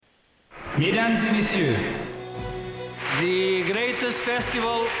Mesdames et messieurs, the greatest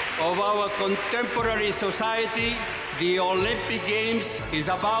festival of our contemporary society, the Olympic Games, is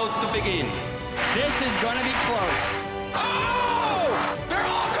about to begin. This is going to be close. Oh! They're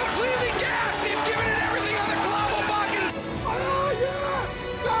all completely gassed! They've given it everything on the global bucket! Oh, yeah!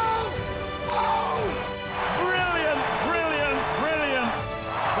 No! Oh! Brilliant, brilliant, brilliant.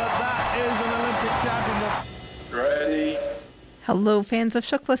 But that is an Olympic championship. Ready. Hello, fans of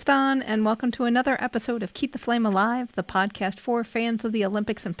Shuklistan, and welcome to another episode of Keep the Flame Alive, the podcast for fans of the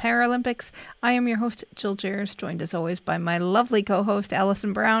Olympics and Paralympics. I am your host, Jill Jarris, joined as always by my lovely co-host,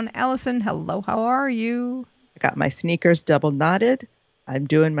 Allison Brown. Allison, hello, how are you? I got my sneakers double knotted. I'm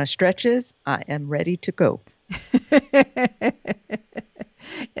doing my stretches. I am ready to go.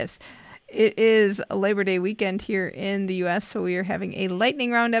 Yes, it is a Labor Day weekend here in the U.S., so we are having a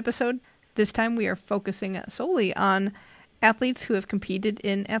lightning round episode. This time we are focusing solely on athletes who have competed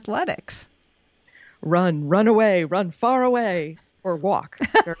in athletics. Run away, run far away, or walk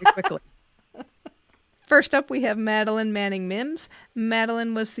very quickly. First up, we have Madeline Manning Mims.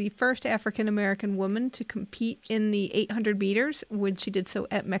 Madeline was the first African-American woman to compete in the 800 meters when she did so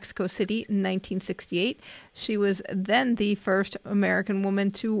at Mexico City in 1968. She was then the first American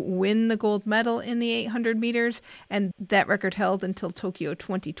woman to win the gold medal in the 800 meters, and that record held until Tokyo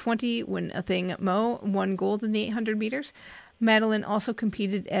 2020 when Athing Mu won gold in the 800 meters. Madeline also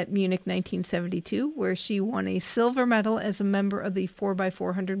competed at Munich 1972, where she won a silver medal as a member of the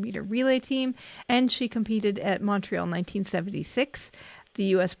 4x400 meter relay team, and she competed at Montreal 1976. The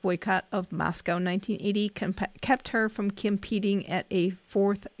U.S. boycott of Moscow 1980 kept her from competing at a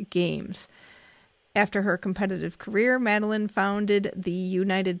fourth Games. After her competitive career, Madeline founded the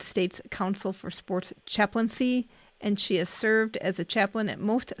United States Council for Sports Chaplaincy, and she has served as a chaplain at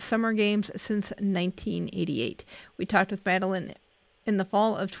most summer games since 1988. We talked with Madeline in the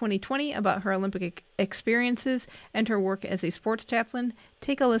fall of 2020 about her Olympic experiences and her work as a sports chaplain.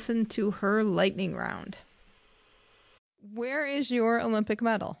 Take a listen to her lightning round. Where is your Olympic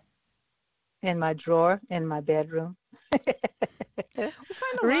medal? In my drawer in my bedroom. Because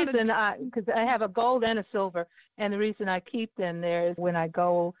I have a gold and a silver, and the reason I keep them there is when I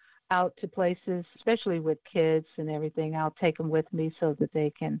go out to places, especially with kids and everything, I'll take them with me so that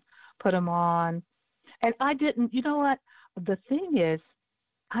they can put them on. And you know what? The thing is,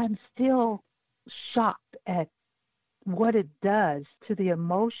 I'm still shocked at what it does to the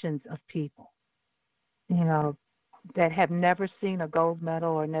emotions of people, that have never seen a gold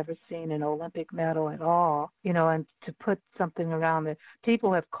medal or never seen an Olympic medal at all, and to put something around it.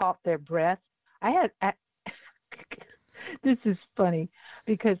 People have caught their breath. This is funny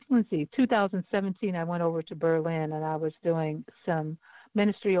because, 2017, I went over to Berlin and I was doing some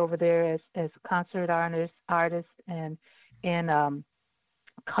ministry over there as a concert artist and in a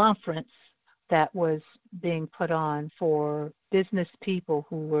conference that was being put on for business people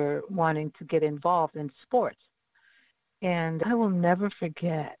who were wanting to get involved in sports. And I will never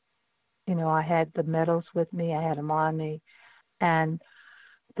forget, I had the medals with me, I had them on me, and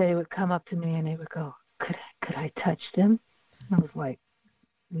they would come up to me and they would go, could I touch them? I was like,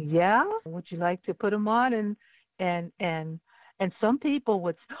 yeah, would you like to put them on? And some people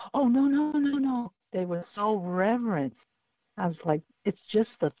would, oh, no. They were so reverent. I was like, it's just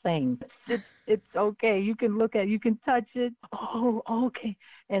a thing. It's okay. You can look at it. You can touch it. Oh, okay.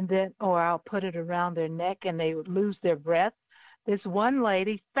 And then, or I'll put it around their neck and they would lose their breath. This one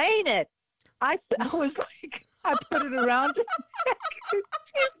lady fainted. I was like, I put it around her neck.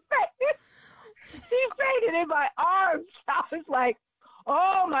 She fainted in my arms. I was like,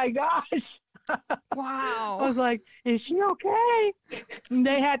 oh, my gosh. Wow. I was like, is she okay? And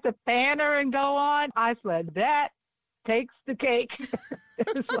they had to pan her and go on. I said, that takes the cake.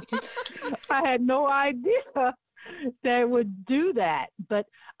 I had no idea they would do that. But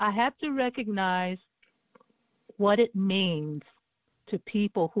I have to recognize what it means to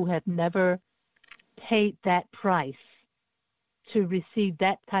people who have never paid that price to receive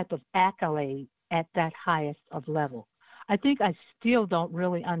that type of accolade at that highest of level. I think I still don't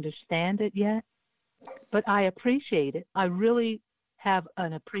really understand it yet, but I appreciate it. I really have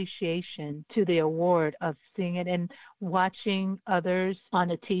an appreciation to the award of seeing it and watching others on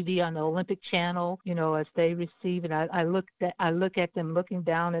the TV, on the Olympic channel, as they receive it. I look at them looking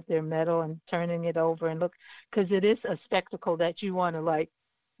down at their medal and turning it over and look, because it is a spectacle that you want to let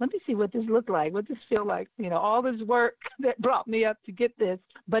me see what this look like, what this feel like, all this work that brought me up to get this.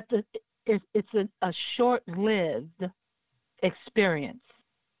 But it's a short-lived experience.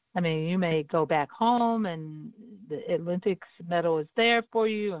 I mean, you may go back home and the Olympics medal is there for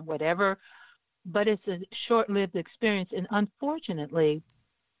you and whatever, but it's a short-lived experience. And unfortunately,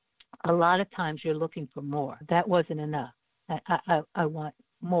 a lot of times you're looking for more. That wasn't enough. I want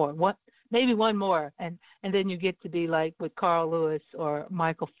more. What? Maybe one more, and then you get to be like with Carl Lewis or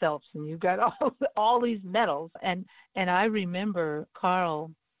Michael Phelps, and you've got all these medals. And I remember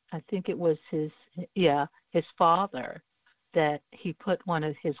Carl. I think it was his father that he put one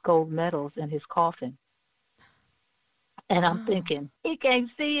of his gold medals in his coffin. And I'm thinking, he can't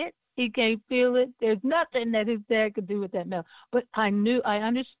see it, he can't feel it. There's nothing that his dad could do with that medal. But I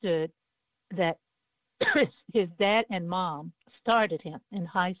understood that his dad and mom started him in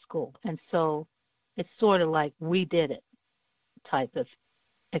high school. And so it's sort of like we did it type of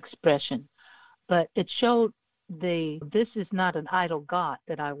expression. But it showed this is not an idol God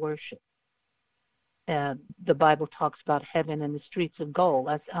that I worship. The Bible talks about heaven and the streets of gold.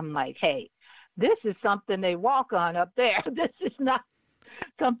 I'm like, hey, this is something they walk on up there. This is not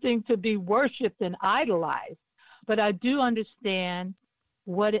something to be worshipped and idolized. But I do understand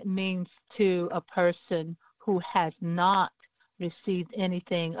what it means to a person who has not received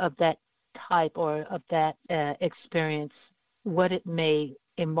anything of that type or of that experience, what it may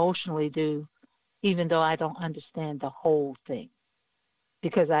emotionally do, even though I don't understand the whole thing,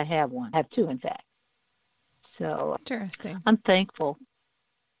 because I have one. I have two, in fact. So interesting. I'm thankful.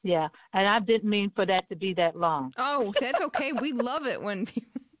 Yeah, and I didn't mean for that to be that long. Oh, that's okay. We love it when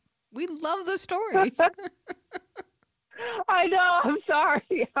we love the stories. I know. I'm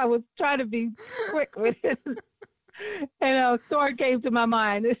sorry. I was trying to be quick with it. And a story came to my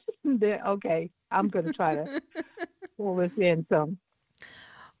mind. Okay, I'm going to try to pull this in some.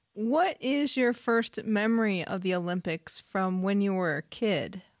 What is your first memory of the Olympics from when you were a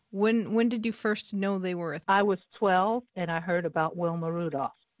kid? When did you first know they were? I was 12, and I heard about Wilma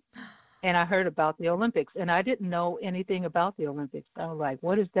Rudolph. And I heard about the Olympics, and I didn't know anything about the Olympics. I was like,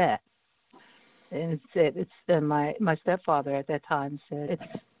 what is that? And my stepfather at that time said, it's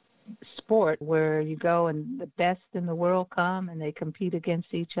sport where you go and the best in the world come and they compete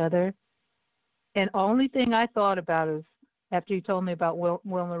against each other. And only thing I thought about is, after you told me about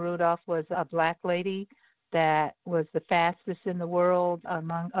Wilma Rudolph, was a black lady that was the fastest in the world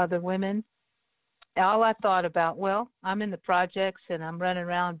among other women. All I thought about, well, I'm in the projects and I'm running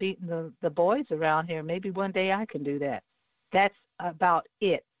around beating the boys around here. Maybe one day I can do that. That's about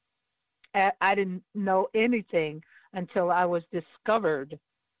it. I didn't know anything until I was discovered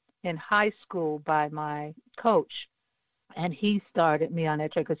in high school by my coach. And he started me on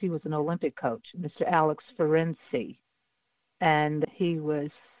that track because he was an Olympic coach, Mr. Alex Ferenczi. And he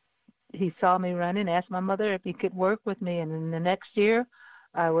saw me running, asked my mother if he could work with me. And in the next year,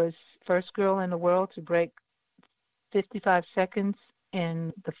 I was first girl in the world to break 55 seconds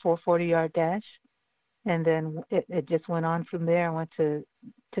in the 440-yard dash. And then it just went on from there. I went to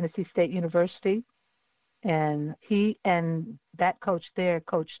Tennessee State University. And he and that coach there,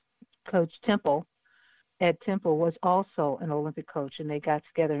 Coach Temple, Ed Temple, was also an Olympic coach. And they got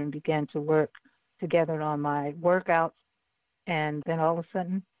together and began to work together on my workouts. And then all of a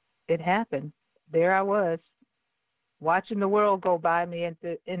sudden, it happened. There I was, watching the world go by me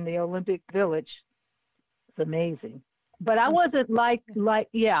in the Olympic Village. It's amazing. But I wasn't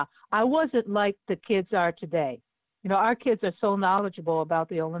I wasn't like the kids are today. You know, our kids are so knowledgeable about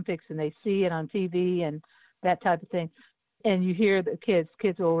the Olympics, and they see it on TV and that type of thing. And you hear the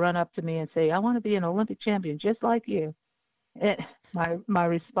kids will run up to me and say, I want to be an Olympic champion just like you. And my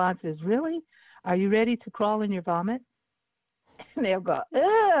response is, really? Are you ready to crawl in your vomit? And they'll go,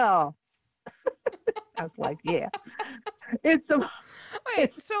 ew. I was like, yeah. So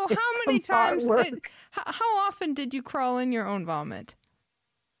how many times how often did you crawl in your own vomit?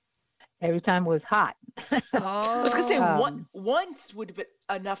 Every time it was hot. I was going to say once would have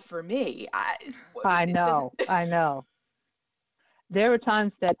been enough for me. I know. There were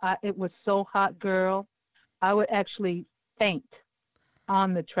times that it was so hot, girl, I would actually faint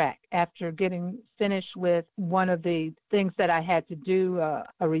on the track after getting finished with one of the things that I had to do, a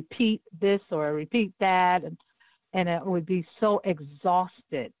repeat this or a repeat that, and it would be so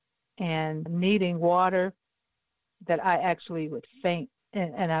exhausted and needing water that I actually would faint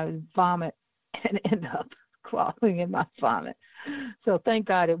and I would vomit and end up crawling in my vomit. So thank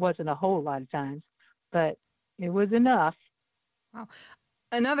God it wasn't a whole lot of times, but it was enough. Wow.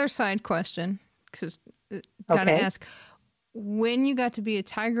 Another side question, because gotta ask, when you got to be a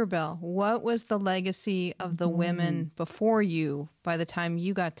Tiger Belle, what was the legacy of the women before you by the time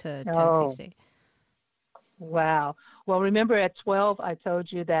you got to Tennessee State? Wow. Well, remember at 12, I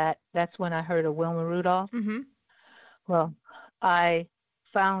told you that's when I heard of Wilma Rudolph? Mm-hmm. Well, I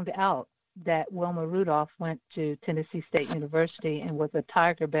found out that Wilma Rudolph went to Tennessee State University and was a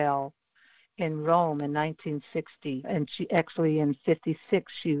Tiger Belle in Rome in 1960. And she actually in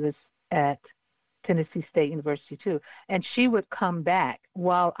 56, she was at Tennessee State University too. And she would come back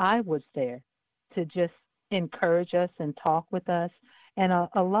while I was there to just encourage us and talk with us. And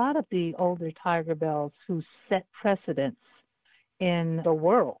a lot of the older Tiger Bells who set precedents in the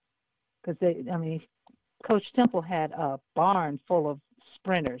world, because Coach Temple had a barn full of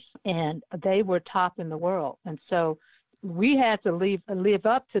sprinters, and they were top in the world. And so we had to live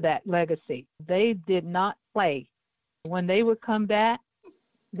up to that legacy. They did not play. When they would come back,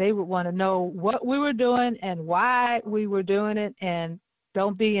 they would want to know what we were doing and why we were doing it, and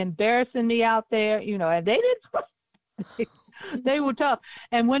don't be embarrassing me out there, and they didn't. They were tough.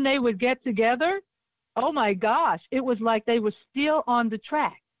 And when they would get together, oh my gosh, it was like they were still on the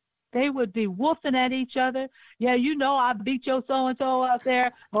track. They would be woofing at each other. Yeah, I beat your so-and-so out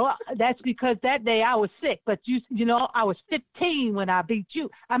there. Well, that's because that day I was sick, but I was 15 when I beat you.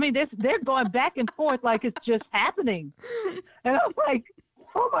 I mean, they're going back and forth like it's just happening. And I'm like,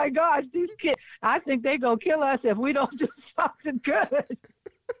 oh my gosh, these kids, I think they're going to kill us if we don't do something good.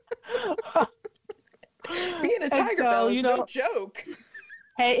 Being a Tiger Bell is no joke.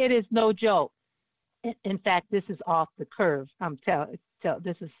 Hey, it is no joke. In fact, this is off the curve.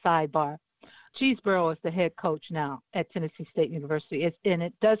 This is sidebar. Cheeseborough is the head coach now at Tennessee State University, and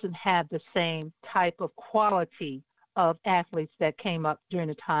it doesn't have the same type of quality of athletes that came up during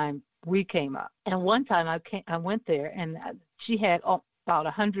the time we came up. And one time I went there, and she had about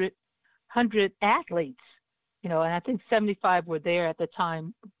 100 athletes, and I think 75 were there at the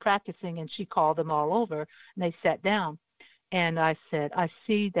time practicing, and she called them all over, and they sat down. And I said, I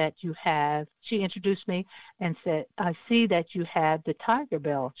see that you have, she introduced me and said, I see that you have the Tiger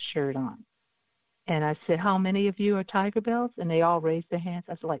Bell shirt on. And I said, how many of you are Tiger Bells? And they all raised their hands.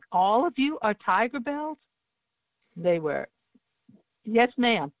 I said, like, all of you are Tiger Bells? They were, yes,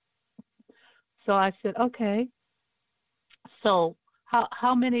 ma'am. So I said, okay. So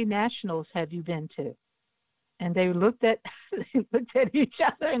how many nationals have you been to? And they looked at each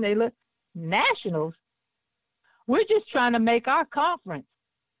other and they looked, nationals? We're just trying to make our conference.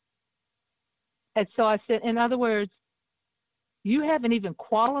 And so I said, in other words, you haven't even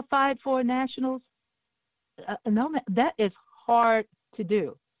qualified for nationals? No, that is hard to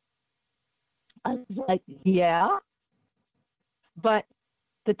do. I was like, yeah. But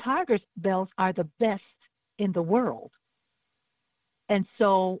the Tiger Bells are the best in the world. And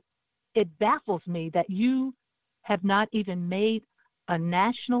so it baffles me that you have not even made a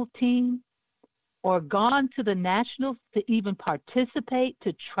national team or gone to the nationals to even participate,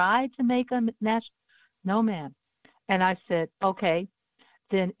 to try to make a national. No, ma'am. And I said, okay,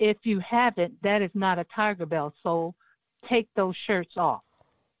 then if you haven't, that is not a Tiger Bell, so take those shirts off.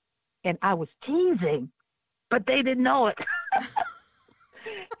 And I was teasing, but they didn't know it.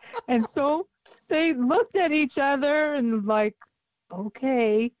 And so they looked at each other and like,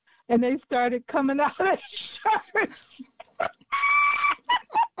 okay, and they started coming out of shirts.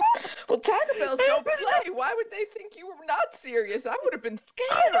 Well, Tiger Bells don't play. Why would they think you were not serious? I would have been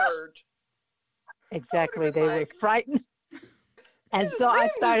scared. Exactly. They were frightened. And so I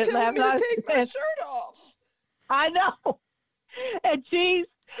started laughing. I take my shirt off. I know. And Cheese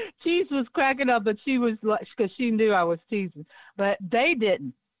was cracking up, but she was like, because she knew I was teasing. But they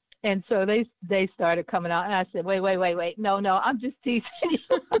didn't. And so they started coming out. And I said, wait. No, I'm just teasing you.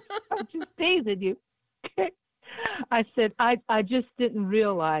 I'm just teasing you. I said, I just didn't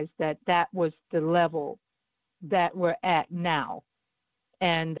realize that was the level that we're at now.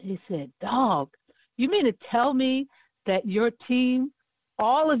 And he said, dog, you mean to tell me that your team,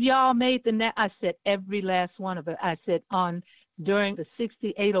 all of y'all made the net? I said, every last one of it. I said, during the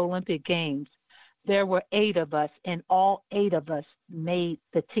 68 Olympic Games, there were 8 of us, and all 8 of us made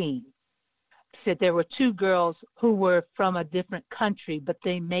the team. I said there were 2 girls who were from a different country, but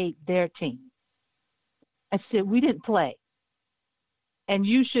they made their team. I said, we didn't play, and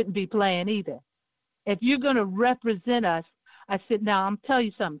you shouldn't be playing either. If you're going to represent us, I said, now I'm telling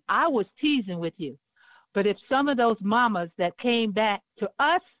you something. I was teasing with you, but if some of those mamas that came back to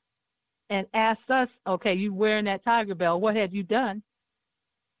us and asked us, okay, you wearing that Tiger Bell, what have you done?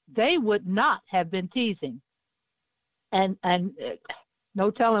 They would not have been teasing. And no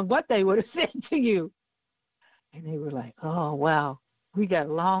telling what they would have said to you. And they were like, oh, wow, we got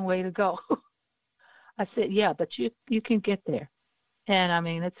a long way to go. I said, yeah, but you can get there. And, I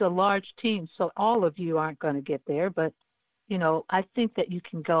mean, it's a large team, so all of you aren't going to get there. But, you know, I think that you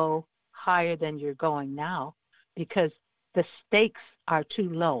can go higher than you're going now because the stakes are too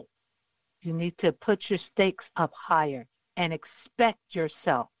low. You need to put your stakes up higher and expect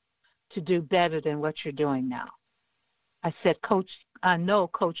yourself to do better than what you're doing now. I said, Coach, I know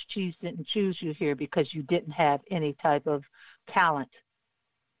Coach Cheese didn't choose you here because you didn't have any type of talent.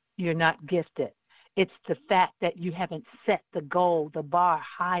 you're not gifted. It's the fact that you haven't set the goal, the bar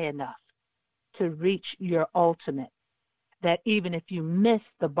high enough to reach your ultimate, that even if you miss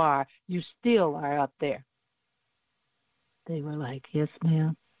the bar, you still are up there. They were like, yes,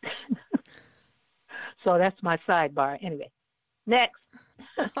 ma'am. So that's my sidebar. Anyway, next.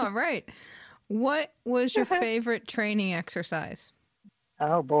 All right. What was your favorite training exercise?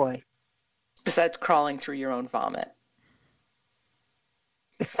 Oh, boy. Besides crawling through your own vomit.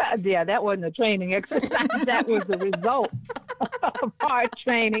 Yeah, that wasn't a training exercise. That was the result of hard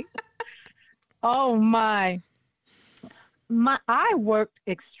training. Oh, my. I worked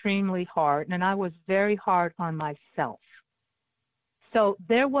extremely hard, and I was very hard on myself. So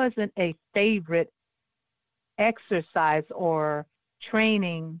there wasn't a favorite exercise or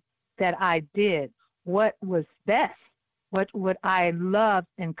training that I did. What was best, what I loved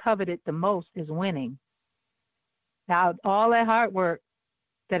and coveted the most is winning. Now, all that hard work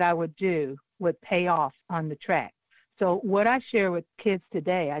that I would do would pay off on the track. So what I share with kids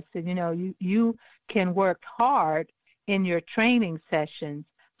today, I said, you can work hard in your training sessions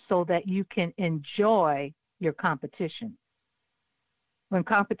so that you can enjoy your competition. When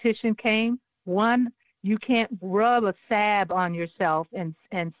competition came, you can't rub a salve on yourself and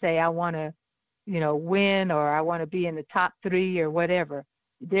say, I want to, win, or I want to be in the top 3 or whatever.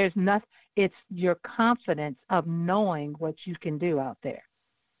 There's nothing. It's your confidence of knowing what you can do out there.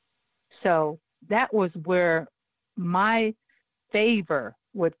 So that was where my favor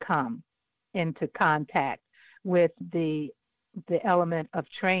would come into contact with the element of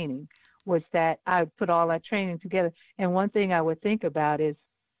training, was that I would put all that training together. And one thing I would think about is,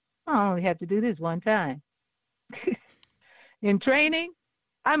 I only have to do this one time. In training,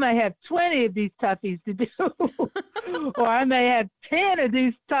 I may have 20 of these toughies to do, or I may have 10 of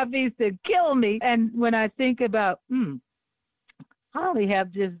these toughies to kill me. And when I think about, I only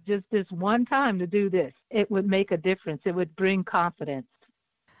have just this one time to do this, it would make a difference. It would bring confidence.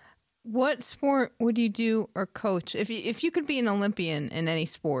 What sport would you do or coach if you could be an Olympian in any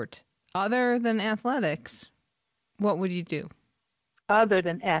sport other than athletics? What would you do? Other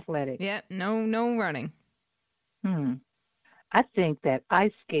than athletics? Yeah, no running. I think that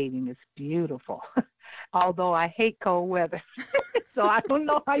ice skating is beautiful, although I hate cold weather. So I don't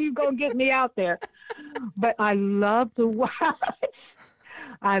know how you're going to get me out there. But I love to watch.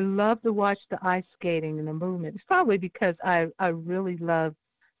 I love to watch the ice skating and the movement. It's probably because I really love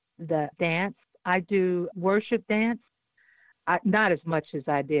the dance. I do worship dance, not as much as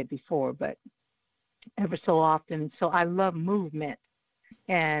I did before, but ever so often. So I love movement.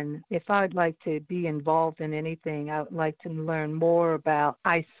 And if I would like to be involved in anything, I would like to learn more about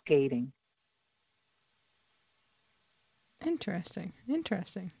ice skating. Interesting.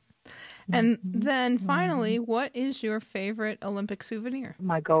 And then finally, what is your favorite Olympic souvenir?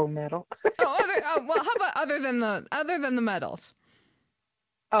 My gold medal. Well, how about other than the medals?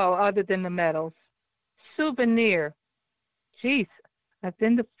 Oh, other than the medals. Souvenir. Geez, I've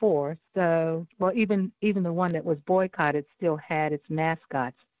been to 4. So, well, even the one that was boycotted still had its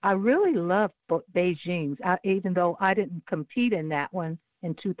mascots. I really loved Beijing's, even though I didn't compete in that one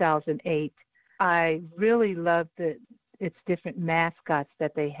in 2008. I really loved its different mascots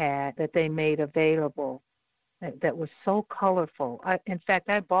that they had, that they made available, that was so colorful. In fact,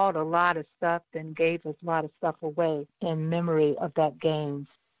 I bought a lot of stuff and gave a lot of stuff away in memory of that games.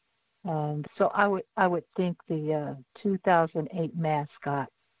 So I would think the 2008 mascot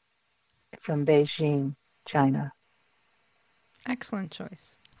from Beijing, China. Excellent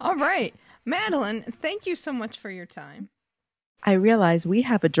choice. All right. Madeline, thank you so much for your time. I realize we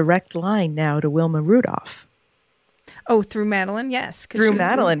have a direct line now to Wilma Rudolph. Oh, through Madeline? Yes. Through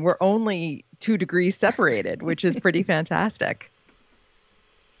Madeline. We're only 2 degrees separated, which is pretty fantastic.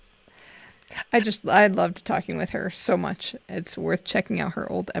 I loved talking with her so much. It's worth checking out her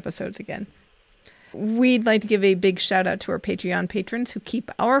old episodes again. We'd like to give a big shout out to our Patreon patrons who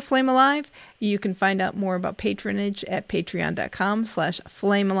keep our flame alive. You can find out more about patronage at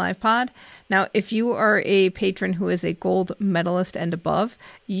patreon.com/flamealivepod. Now, if you are a patron who is a gold medalist and above,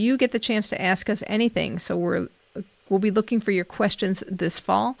 you get the chance to ask us anything. So we'll be looking for your questions this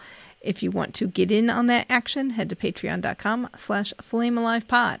fall. If you want to get in on that action, head to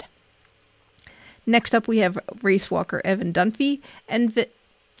patreon.com/flamealivepod. Next up, we have race walker Evan Dunfee, and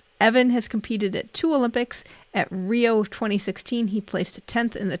Evan has competed at 2 Olympics. At Rio 2016, he placed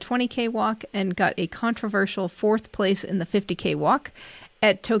 10th in the 20K walk and got a controversial 4th place in the 50K walk.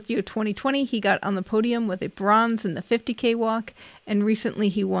 At Tokyo 2020, he got on the podium with a bronze in the 50K walk, and recently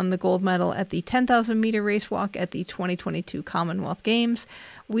he won the gold medal at the 10,000-meter race walk at the 2022 Commonwealth Games.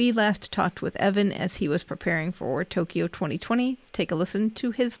 We last talked with Evan as he was preparing for Tokyo 2020. Take a listen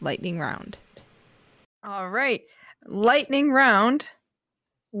to his lightning round. All right. Lightning round.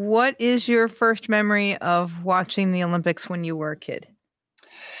 What is your first memory of watching the Olympics when you were a kid?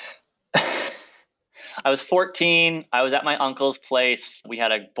 I was 14. I was at my uncle's place. We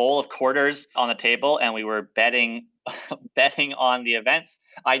had a bowl of quarters on the table and we were betting on the events.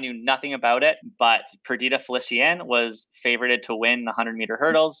 I knew nothing about it, but Perdita Felicienne was favorited to win the 100-meter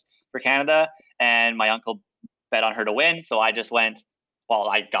hurdles for Canada, and my uncle bet on her to win. So I just went,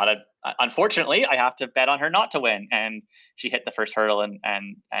 well, unfortunately, I have to bet on her not to win. And she hit the first hurdle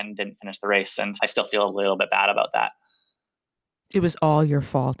and didn't finish the race. And I still feel a little bit bad about that. It was all your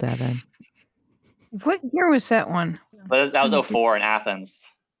fault, Evan. What year was that one? That was 2004 in Athens.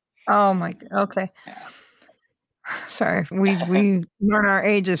 Oh my, okay. Yeah. Sorry, we learn our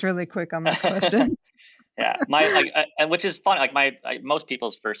ages really quick on this question. Yeah, which is fun. Most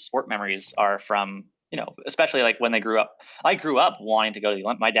people's first sport memories are from, especially like when they grew up. I grew up wanting to go to the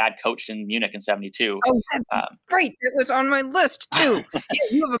Olympics. My dad coached in Munich in '72. Oh, that's great. It was on my list too. Yeah,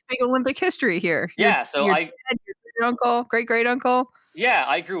 you have a big Olympic history here. Your uncle, great uncle. Yeah,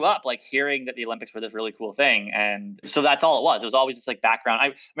 I grew up like hearing that the Olympics were this really cool thing. And so that's all it was. It was always this like background.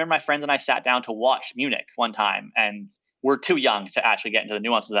 I remember my friends and I sat down to watch Munich one time, and we're too young to actually get into the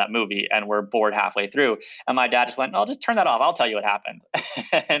nuances of that movie, and we're bored halfway through. And my dad just went, "Oh, just turn that off. I'll tell you what happened."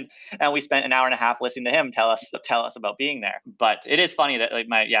 and we spent an hour and a half listening to him tell us about being there. But it is funny that like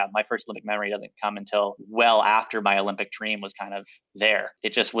my first Olympic memory doesn't come until well after my Olympic dream was kind of there.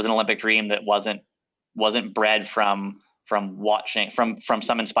 It just was an Olympic dream that wasn't bred from watching from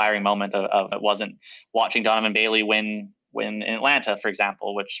some inspiring moment of it wasn't watching Donovan Bailey win in Atlanta, for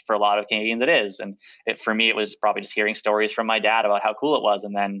example, which for a lot of Canadians it is. And for me, it was probably just hearing stories from my dad about how cool it was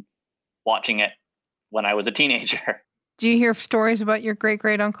and then watching it when I was a teenager. Do you hear stories about your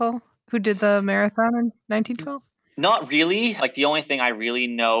great uncle who did the marathon in 1912? Not really. Like the only thing I really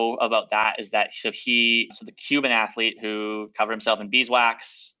know about that is that so the Cuban athlete who covered himself in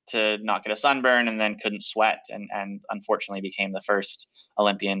beeswax to not get a sunburn and then couldn't sweat and unfortunately became the first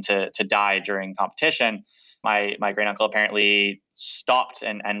Olympian to die during competition. My great uncle apparently stopped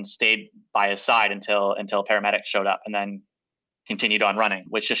and stayed by his side until paramedics showed up and then continued on running,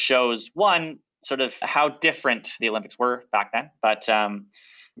 which just shows one sort of how different the Olympics were back then. But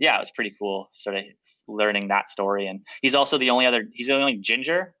yeah, it was pretty cool sort of learning that story. And he's also he's the only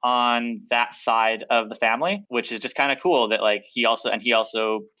ginger on that side of the family, which is just kind of cool that like he also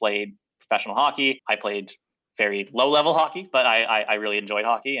played professional hockey. I played very low level hockey, but I really enjoyed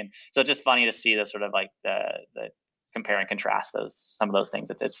hockey. And so it's just funny to see the sort of like the compare and contrast some of those things.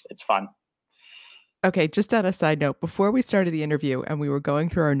 It's fun. Okay, just on a side note, before we started the interview and we were going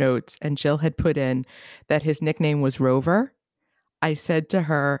through our notes and Jill had put in that his nickname was Rover, I said to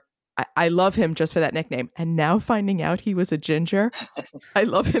her, I love him just for that nickname. And now finding out he was a ginger, I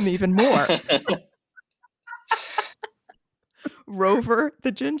love him even more. Rover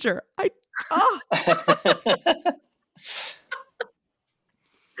the ginger.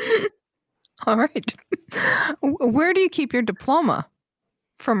 All right. Where do you keep your diploma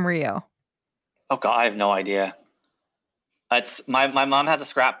from Rio? Oh God, I have no idea. It's my mom has a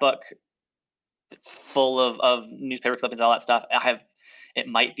scrapbook. It's full of newspaper clippings, all that stuff. It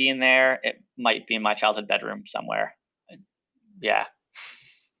might be in there. It might be in my childhood bedroom somewhere. Yeah.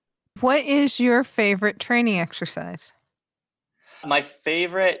 What is your favorite training exercise? My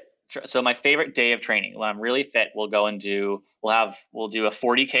favorite day of training when I'm really fit, we'll do a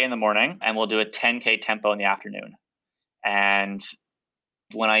 40K in the morning and we'll do a 10K tempo in the afternoon. And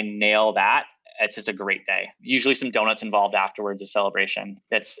when I nail that, it's just a great day. Usually some donuts involved afterwards, a celebration.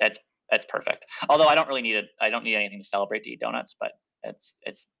 It's perfect. Although I don't need anything to celebrate to eat donuts, but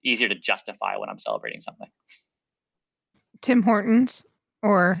it's easier to justify when I'm celebrating something. Tim Hortons,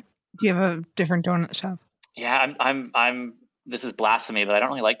 or do you have a different donut shop? Yeah, I'm this is blasphemy, but I don't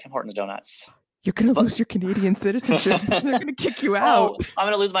really like Tim Hortons donuts. You're going to lose your Canadian citizenship. They're going to kick you out. Oh, I'm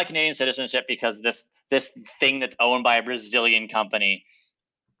going to lose my Canadian citizenship because this thing that's owned by a Brazilian company.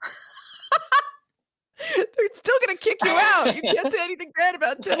 They're still going to kick you out. You can't say anything bad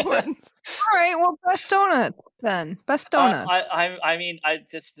about Tim Hortons. All right, well, best donut then. Best donuts.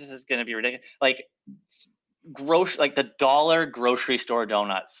 This is going to be ridiculous. Like the dollar grocery store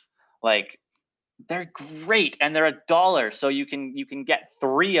donuts. Like they're great and they're $1, so you can get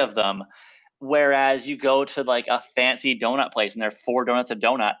 3 of them. Whereas you go to like a fancy donut place and they're $4 a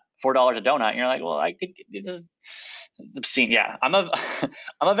donut, and you're like, well, It's obscene. Yeah, I'm a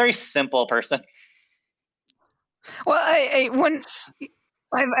I'm a very simple person. Well,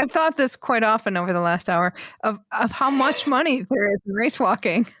 I've thought this quite often over the last hour of how much money there is in race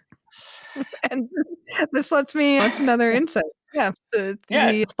walking, and this lets me watch another insight. Yeah,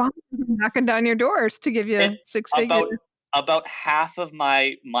 the sponsors knocking down your doors to give you six figures. About half of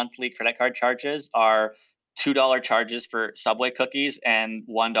my monthly credit card charges are $2 charges for Subway cookies and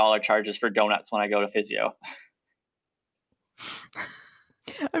 $1 charges for donuts when I go to physio.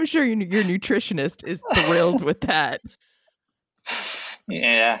 I'm sure your nutritionist is thrilled with that.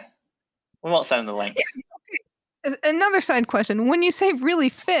 Yeah. We won't send him the link. Another side question. When you say really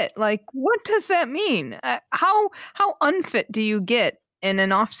fit, like what does that mean? How unfit do you get in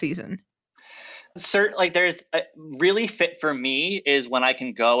an off season? There's really fit for me is when I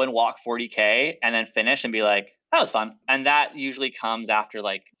can go and walk 40K and then finish and be like, that was fun. And that usually comes after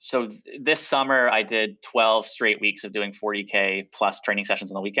this summer I did 12 straight weeks of doing 40K plus training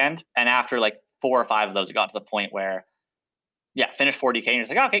sessions on the weekend. And after 4 or 5 of those, it got to the point where, finish 40K and you're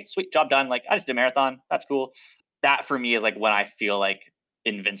just like, oh, okay, sweet, job done. Like I just did a marathon. That's cool. That for me is when I feel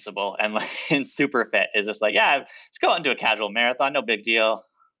invincible and super fit is just let's go out and do a casual marathon. No big deal.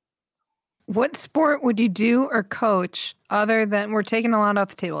 What sport would you do or coach other than, we're taking a lot off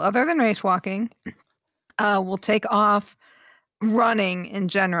the table, other than race walking? We'll take off running in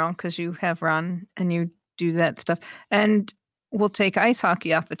general because you have run and you do that stuff. And we'll take ice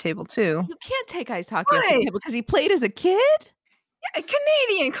hockey off the table too. You can't take ice hockey off the table because he played as a kid? Yeah,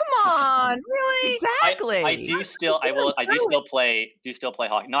 Canadian, come on, really? Exactly. I do still play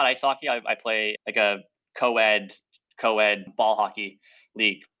hockey. Not ice hockey. I play a co-ed ball hockey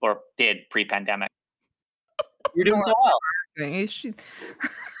league, or did pre-pandemic. You're doing so well.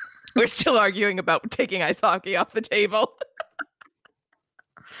 We're still arguing about taking ice hockey off the table.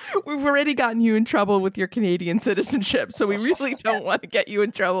 We've already gotten you in trouble with your Canadian citizenship, so we really don't want to get you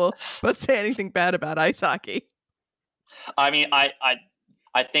in trouble but say anything bad about ice hockey. I mean,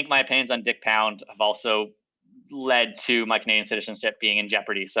 I think my opinions on Dick Pound have also led to my Canadian citizenship being in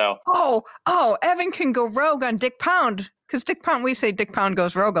jeopardy. So Evan can go rogue on Dick Pound because we say Dick Pound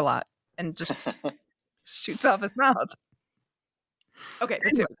goes rogue a lot and just shoots off his mouth. Okay,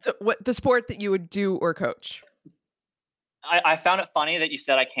 so what the sport that you would do or coach? I found it funny that you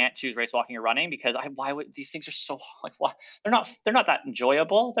said I can't choose race walking or running because why would these things are so why they're not that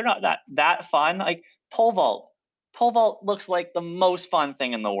enjoyable. They're not that fun. Like pole vault. Pole vault looks like the most fun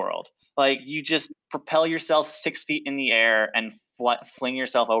thing in the world. Like you just propel yourself 6 feet in the air and fling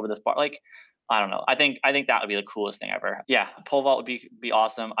yourself over this bar. Like, I don't know. I think that would be the coolest thing ever. Yeah, pole vault would be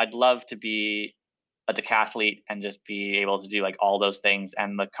awesome. I'd love to be a decathlete and just be able to do all those things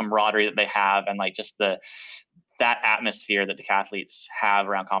and the camaraderie that they have and just that atmosphere that decathletes have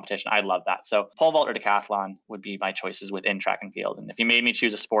around competition. I love that. So pole vault or decathlon would be my choices within track and field. And if you made me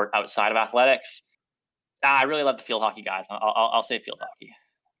choose a sport outside of athletics, I really love the field hockey guys. I'll say field hockey.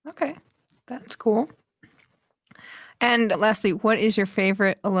 Okay, that's cool. And lastly, what is your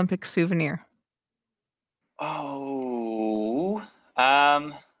favorite Olympic souvenir? Oh,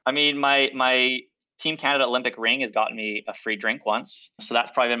 I mean, my Team Canada Olympic ring has gotten me a free drink once, so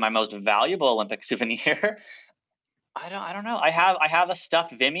that's probably been my most valuable Olympic souvenir. I don't know. I have a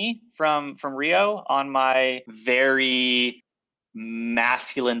stuffed Vimy from Rio on my very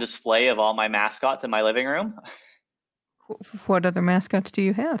masculine display of all my mascots in my living room. What other mascots do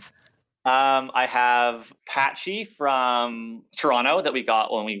you have? I have Patchy from Toronto that we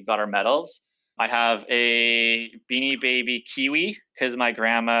got when we got our medals. I have a Beanie Baby Kiwi because my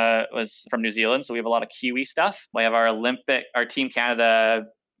grandma was from New Zealand, so we have a lot of Kiwi stuff. We have our Team Canada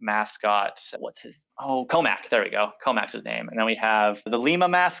mascot. Comac. There we go. Comac's his name. And then we have the Lima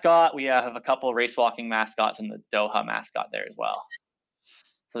mascot. We have a couple race walking mascots and the Doha mascot there as well.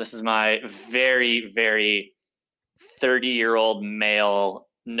 So this is my very, very 30-year-old male,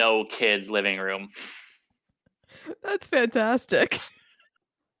 no kids living room. That's fantastic.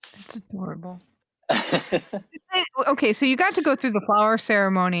 That's adorable. Okay, so you got to go through the flower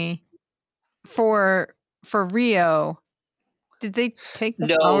ceremony for Rio. Did they take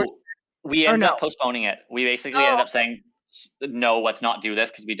the flowers? We ended up postponing it. We basically ended up saying, no, let's not do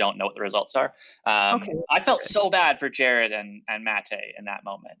this because we don't know what the results are. Okay. I felt so bad for Jared and Mate in that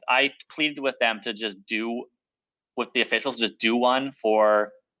moment. I pleaded with them to just with the officials, just do one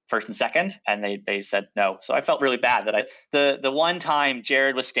for first and second, and they said no. So I felt really bad that the one time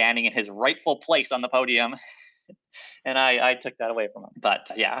Jared was standing in his rightful place on the podium, and I took that away from him.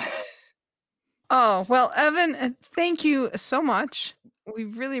 But yeah. Oh, well, Evan, thank you so much. We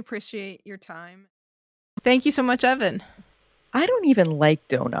really appreciate your time. Thank you so much, Evan. I don't even like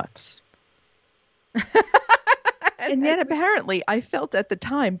donuts. And yet, apparently, I felt at the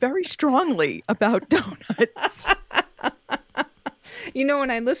time very strongly about donuts. You know, when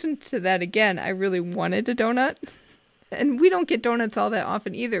I listened to that again, I really wanted a donut. And we don't get donuts all that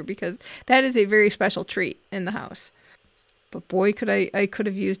often either, because that is a very special treat in the house. But boy, I could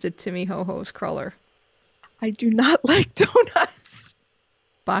have used a Timmy Ho-Ho's cruller. I do not like donuts.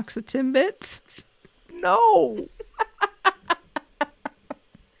 Box of Timbits? No.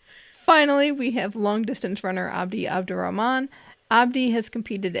 Finally, we have long-distance runner Abdirahman. Abdi has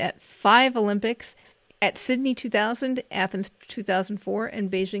competed at 5 Olympics. At Sydney 2000, Athens 2004,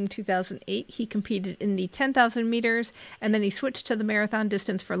 and Beijing 2008, he competed in the 10,000 meters, and then he switched to the marathon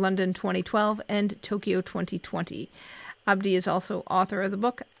distance for London 2012 and Tokyo 2020. Abdi is also author of the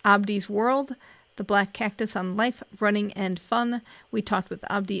book Abdi's World, The Black Cactus on Life, Running, and Fun. We talked with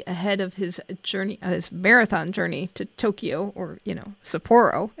Abdi ahead of his journey, his marathon journey to Tokyo, or,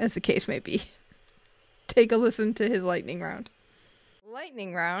 Sapporo, as the case may be. Take a listen to his lightning round.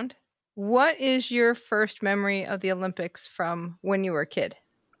 Lightning round. What is your first memory of the Olympics from when you were a kid?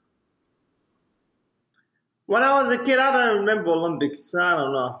 When I was a kid, I don't remember Olympics. I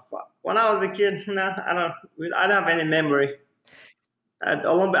don't know. When I was a kid, I don't have any memory. I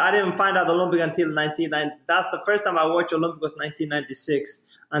didn't find out Olympic until 1990. That's the first time I watched Olympic was 1996.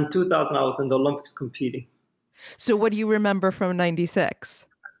 And 2000, I was in the Olympics competing. So what do you remember from 96?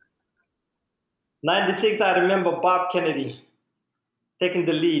 96, I remember Bob Kennedy taking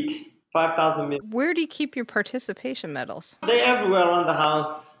the lead. 5,000 meters. Where do you keep your participation medals? They're everywhere around the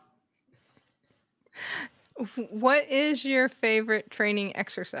house. What is your favorite training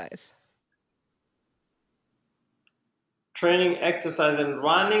exercise? Training exercise and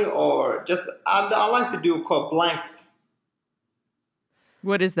running, or just I like to do called blanks.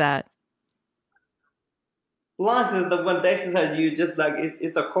 What is that? Blanks is the exercise you just like.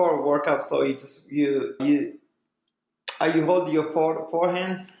 It's a core workout. So you hold your four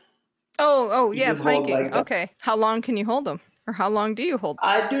hands. Oh, yeah, planking. Like okay. How long can you hold them? Or how long do you hold them?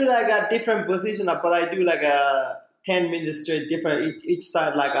 I do like a different position, but I do like a 10 minutes straight, different, each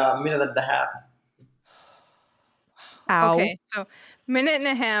side like a minute and a half. Ow. Okay, so minute and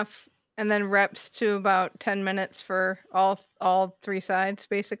a half, and then reps to about 10 minutes for all 3 sides,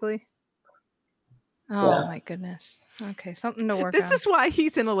 basically? Oh, my goodness. Okay, something to work on. This is why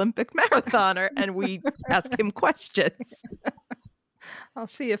he's an Olympic marathoner, and we ask him questions. I'll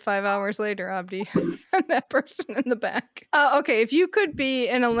see you 5 hours later, Abdi. I'm that person in the back. Okay, if you could be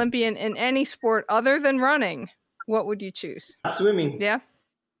an Olympian in any sport other than running, what would you choose? Swimming. Yeah?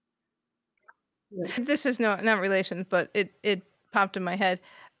 This is not relations, but it popped in my head.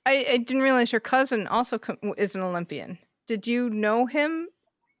 I didn't realize your cousin also is an Olympian. Did you know him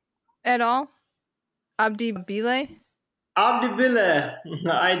at all? Abdi Bile? Abdi Bile.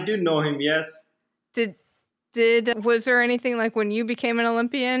 I do know him, yes. Was there anything like when you became an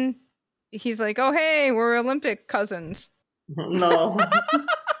Olympian, he's like, oh, hey, we're Olympic cousins? No.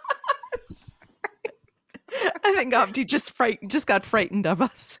 I think Abdi just got frightened of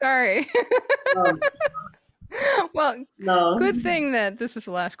us. Sorry. Well, no. Good thing that this is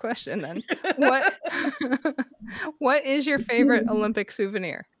the last question then. What is your favorite Olympic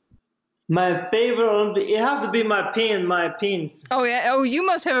souvenir? My favorite Olympic, it has to be my pins. Oh, yeah. Oh, you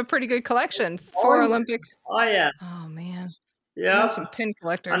must have a pretty good collection for Olympics. Oh, yeah. Oh, man. Yeah. Some pin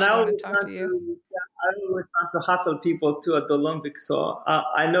collectors. And I want to talk to you. I always want to hustle people too at the Olympics. So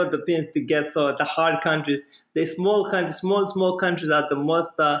I know the pins to get. So the hard countries, the small countries, small countries are the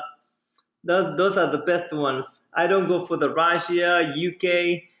most, those are the best ones. I don't go for the Russia,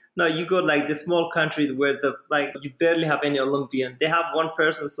 UK. No, you go like the small countries where you barely have any Olympian. They have one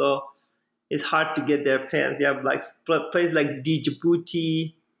person, so it's hard to get their pins. You have like places like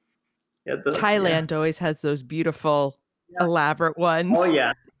Djibouti. Yeah, Thailand always has those beautiful, elaborate ones. Oh,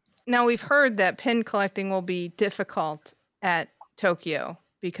 yeah. Now, we've heard that pin collecting will be difficult at Tokyo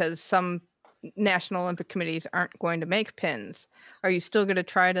because some National Olympic committees aren't going to make pins. Are you still going to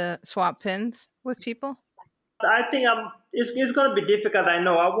try to swap pins with people? I think it's going to be difficult. I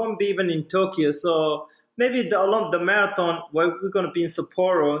know. I won't be even in Tokyo. So maybe the marathon, we're going to be in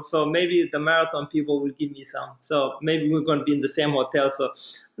Sapporo. So maybe the marathon people will give me some. So maybe we're going to be in the same hotel. So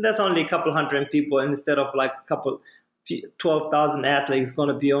that's only a couple hundred people instead of like 12,000 athletes. Going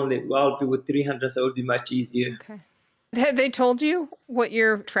to be I'll be with 300. So it will be much easier. Okay. Have they told you what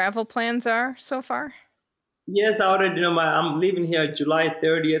your travel plans are so far? Yes, I already know. I'm leaving here July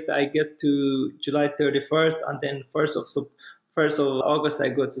 30th. I get to July 31st, and then 1st of August I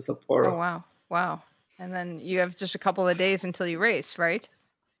go to Sapporo. Oh, wow. And then you have just a couple of days until you race, right?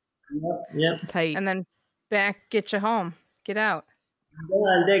 Yep. Tight. And then get you home. Get out. Yeah,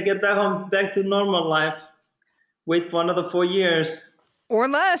 and then get back home, back to normal life. wait for another 4 years. Or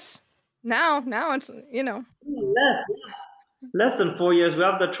less. Now it's, Less than 4 years. We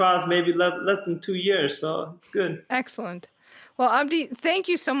have the trials maybe less than 2 years, so it's good. Excellent. Well, Abdi, thank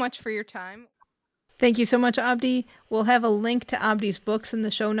you so much for your time. Thank you so much, Abdi. We'll have a link to Abdi's books in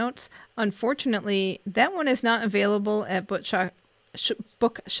the show notes. Unfortunately, that one is not available at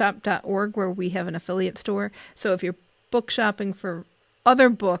bookshop.org, where we have an affiliate store. So if you're book shopping for other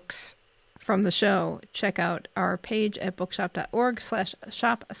books from the show, check out our page at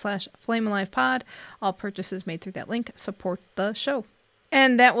bookshop.org/shop/flamealivepod. All purchases made through that link support the show.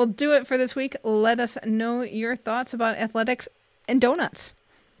 And that will do it for this week. Let us know your thoughts about athletics and donuts.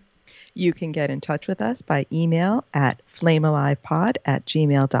 You can get in touch with us by email at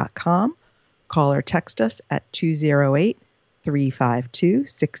flamealivepod@gmail.com. Call or text us at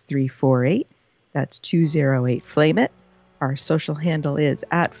 208-352-6348. That's 208-FLAME-IT. Our social handle is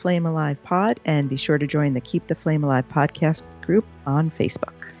at FlameAlivePod, and be sure to join the Keep the Flame Alive podcast group on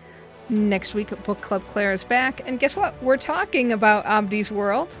Facebook. Next week, Book Club Claire is back, and guess what? We're talking about Abdi's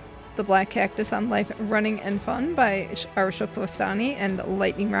World, The Black Cactus on Life, Running, and Fun by Arshok Lostani and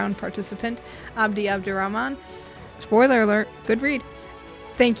lightning round participant Abdi Abdirahman. Spoiler alert, good read.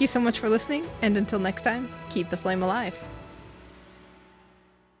 Thank you so much for listening, and until next time, keep the flame alive.